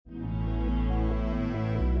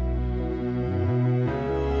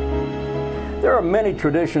There are many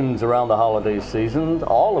traditions around the holiday season,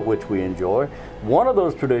 all of which we enjoy. One of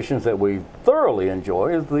those traditions that we thoroughly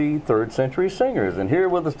enjoy is the Third Century Singers. And here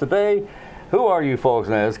with us today, who are you folks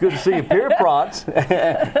now? It's good to see you, Pierre Protz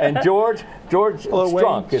and George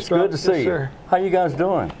Strunk. It's good to see you. How you guys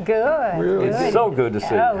doing? Good. Really? Good. It's so good to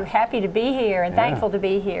see you. Oh, happy to be here and thankful to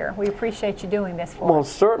be here. We appreciate you doing this for us. Well,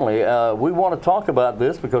 certainly. We want to talk about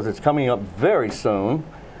this because it's coming up very soon.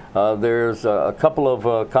 There's a couple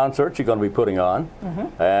of concerts you're going to be putting on.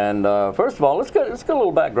 And first of all, let's get a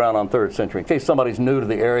little background on Third Century in case somebody's new to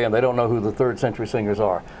the area and they don't know who the Third Century Singers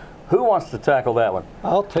are. Who wants to tackle that one?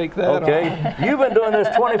 I'll take that. Okay. You've been doing this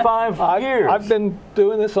 25 years. I've been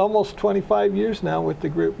doing this almost 25 years now with the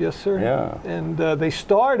group, yes, sir. Yeah. And they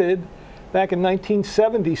started back in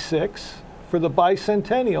 1976 for the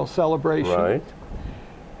bicentennial celebration. Right.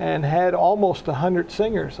 And had almost 100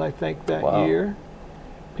 singers, I think, that year.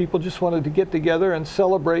 People just wanted to get together and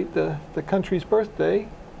celebrate the country's birthday.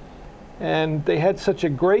 And they had such a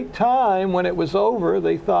great time when it was over,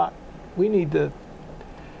 they thought, we need to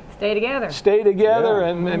Stay together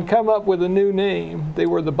and come up with a new name. They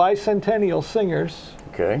were the Bicentennial Singers.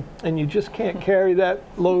 Okay. And you just can't carry that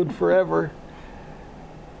load forever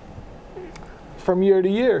from year to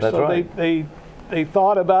year. That's so right. they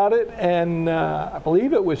thought about it, and I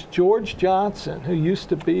believe it was George Johnson, who used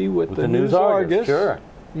to be with the News Argus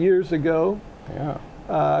years ago.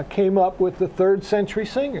 Yeah. Came up with the Third Century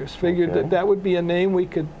Singers. Figured that would be a name we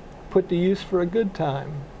could put to use for a good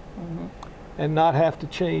time. And not have to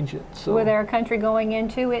change it. So with our country going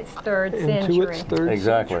into its third century. Into its third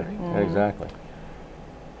century. Exactly.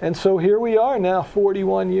 And so here we are now,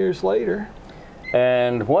 41 years later.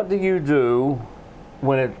 And what do you do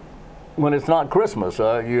when it's not Christmas?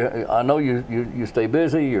 I know you stay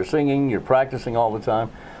busy. You're singing. You're practicing all the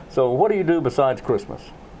time. So what do you do besides Christmas?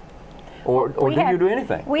 Or do you do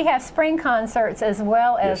anything? We have spring concerts as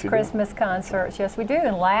well as Christmas do. concerts. Yes, we do.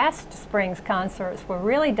 And last spring's concerts were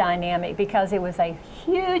really dynamic because it was a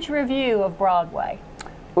huge review of Broadway.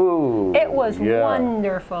 Ooh, it was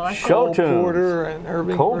wonderful. Show tunes. Porter and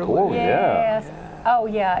Irving Porter, yes. Oh,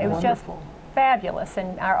 yeah. It was wonderful. just fabulous,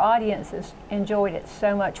 and our audiences enjoyed it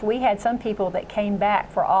so much. We had some people that came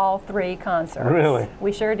back for all three concerts. Really?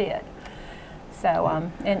 We sure did.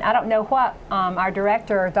 So, and I don't know what our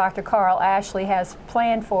director, Dr. Carl Ashley, has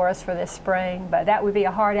planned for us for this spring, but that would be a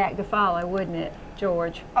hard act to follow, wouldn't it,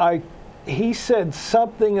 George? He said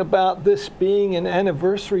something about this being an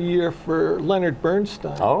anniversary year for Leonard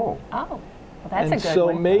Bernstein. Oh. Oh, well, that's a good so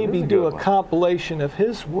one. maybe do a compilation of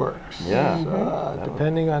his works. Yeah.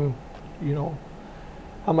 Depending on,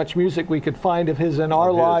 how much music we could find of his in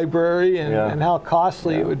our library and how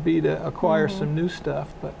costly it would be to acquire some new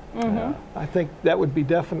stuff. But I think that would be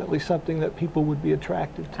definitely something that people would be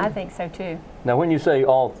attracted to. I think so too. Now when you say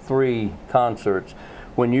all three concerts,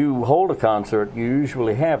 when you hold a concert, you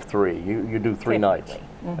usually have three. You do three nights.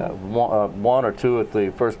 One or two at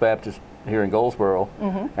the First Baptist here in Goldsboro,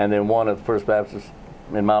 and then one at the First Baptist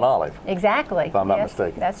in Mount Olive. Exactly. If I'm not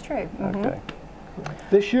mistaken. That's true. Okay.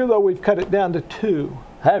 This year, though, we've cut it down to 2.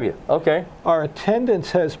 Have you? Okay. Our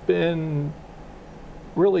attendance has been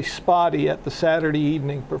really spotty at the Saturday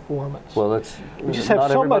evening performance. Well, we just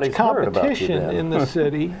have so much competition in the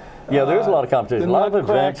city. Yeah, there's a lot of competition, a lot of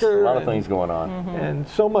events, a lot of and, things going on. And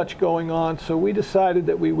so much going on, so we decided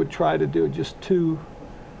that we would try to do just 2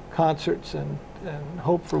 concerts and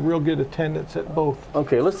hope for real good attendance at both.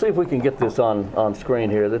 Okay, let's see if we can get this on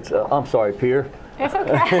screen here. That's I'm sorry, Pierre. It's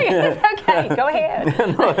okay. It's okay. Go ahead.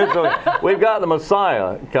 No, it's okay. We've got the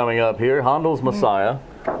Messiah coming up here, Handel's Messiah.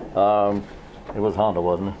 It was Handel,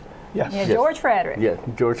 wasn't it? Yes. Yeah, George Frederick. Yeah,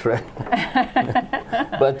 George Frederick.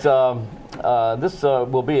 But this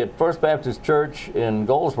will be at First Baptist Church in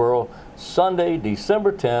Goldsboro, Sunday,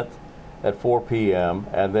 December 10th at 4 p.m.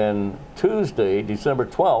 and then Tuesday, December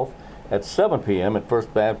 12th at 7 p.m. at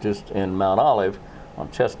First Baptist in Mount Olive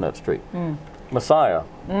on Chestnut Street. Messiah.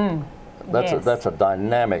 That's a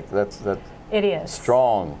dynamic. It is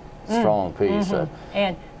strong piece.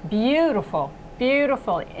 And beautiful,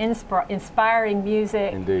 inspiring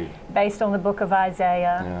music. Indeed. Based on the book of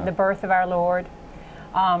Isaiah, the birth of our Lord.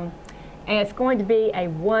 And it's going to be a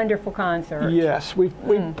wonderful concert. Yes, we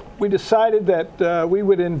decided that we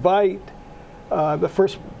would invite the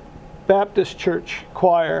First Baptist Church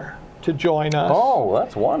choir to join us. Oh,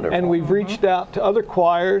 that's wonderful. And we've reached out to other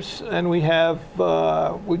choirs, and we have,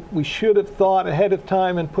 we should have thought ahead of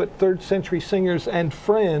time and put Third Century Singers and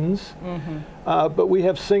Friends, but we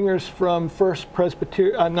have singers from Madison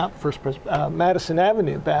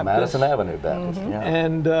Avenue Baptist. Madison Avenue Baptist, yeah.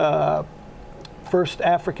 And First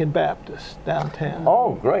African Baptist downtown.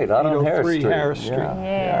 Oh, great! Out on Harris 803 Street. Harris Street.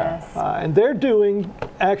 Yes. And they're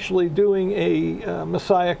actually doing a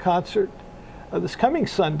Messiah concert this coming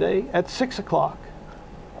Sunday at 6 o'clock.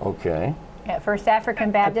 Okay. At First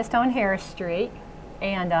African Baptist on Harris Street,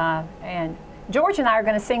 and George and I are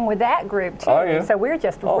going to sing with that group too. Are you? So we're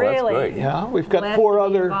just Oh, that's really great. Yeah, we've got blessed 4 to be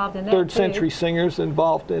other involved in that, third too. century singers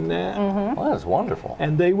involved in that. Well, that's wonderful.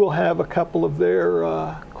 And they will have a couple of their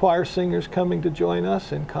choir singers coming to join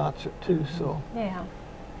us in concert too. So Yeah.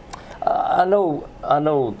 I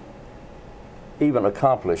know even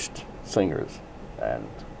accomplished singers and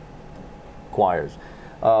choirs,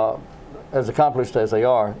 as accomplished as they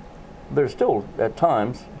are, there's still at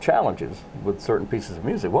times challenges with certain pieces of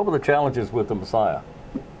music. What were the challenges with the Messiah?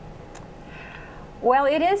 Well,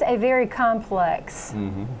 it is a very complex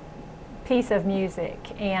piece of music,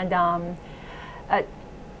 and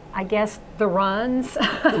I guess the runs.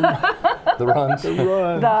 The runs? the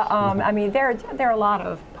runs. I mean, there are a lot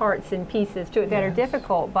of parts and pieces to it that are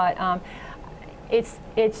difficult, but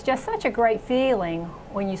it's just such a great feeling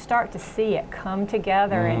when you start to see it come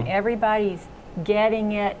together and everybody's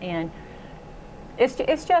getting it, and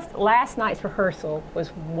it's just last night's rehearsal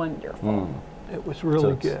was wonderful. It was really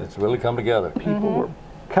So good. it's really come together. People were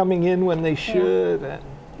coming in when they should. And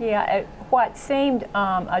Yeah, what seemed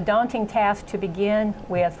a daunting task to begin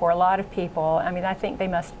with for a lot of people, I mean, I think they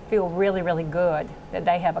must feel really, really good that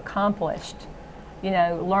they have accomplished,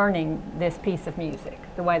 learning this piece of music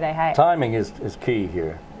the way they have. Timing is key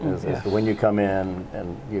here. Is Yes. when you come in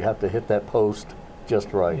and you have to hit that post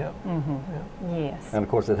just right. Yep. Yes. And of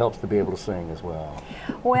course it helps to be able to sing as well.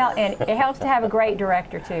 Well, and it helps to have a great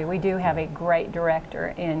director too. We do have a great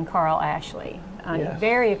director in Carl Ashley, a Yes.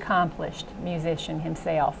 very accomplished musician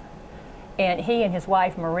himself. And he and his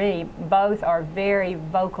wife Marie both are very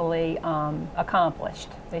vocally accomplished.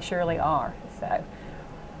 They surely are. So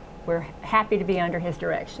we're happy to be under his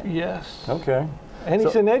direction. Yes. Okay. And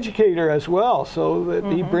he's So- an educator as well, so that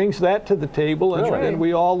he brings that to the table, and, Really? and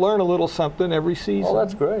we all learn a little something every season. Oh,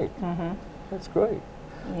 that's great. That's great.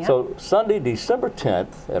 Yeah. So Sunday, December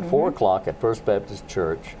 10th at 4 o'clock at First Baptist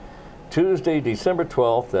Church. Tuesday, December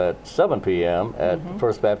 12th at 7 p.m. at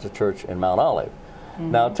First Baptist Church in Mount Olive.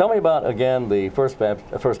 Now, tell me about, again, the First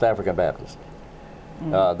African Baptist.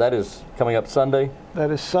 That is coming up Sunday.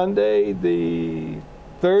 That is Sunday, the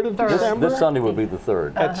 3rd of Third. December This Sunday will be the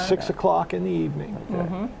 3rd. at 6 o'clock in the evening.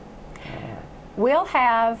 Okay. We'll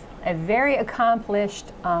have a very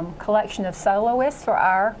accomplished collection of soloists for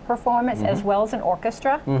our performance, as well as an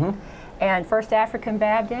orchestra. And First African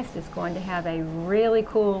Baptist is going to have a really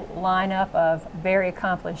cool lineup of very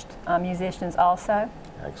accomplished musicians also.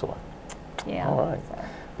 Excellent. Yeah. All right. So,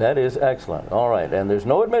 That is excellent. All right. And there's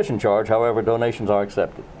no admission charge. However, donations are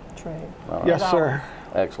accepted. true. Yes, As sir.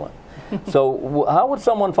 Excellent. So how would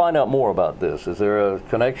someone find out more about this? Is there a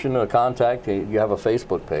connection, a contact? You have a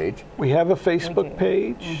Facebook page. We have a We Facebook do.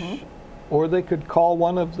 page, or they could call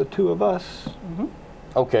one of the two of us.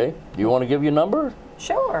 Okay. Do you want to give your number?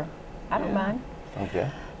 Sure. I don't mind. Okay.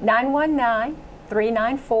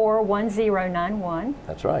 919-394-1091.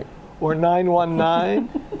 That's right. Or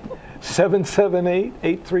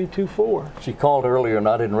 919-778-8324. She called earlier and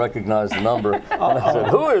I didn't recognize the number. And I said,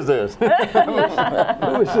 who is this? Who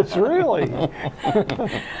is this really?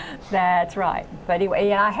 That's right. But anyway,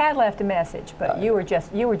 yeah, I had left a message, but you were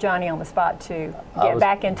Johnny on the spot to I get was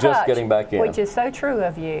back in touch. just getting back in. Which is so true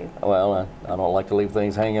of you. Well, I don't like to leave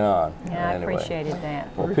things hanging on. Yeah, I Anyway. appreciated that.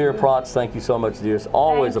 Well, Pierre Protz, thank you so much, dear. It's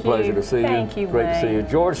always Thank a pleasure you. to see you. Thank you, Great to see you. Wayne.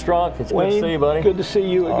 George Strunk, it's good Wayne, to see you, buddy. good to see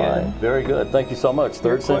you All again. right, very good. Thank you so much. You're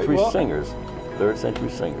Third quite Century welcome. Singers. Third Century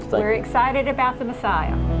Singers. Thank We're you. excited about the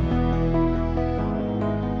Messiah.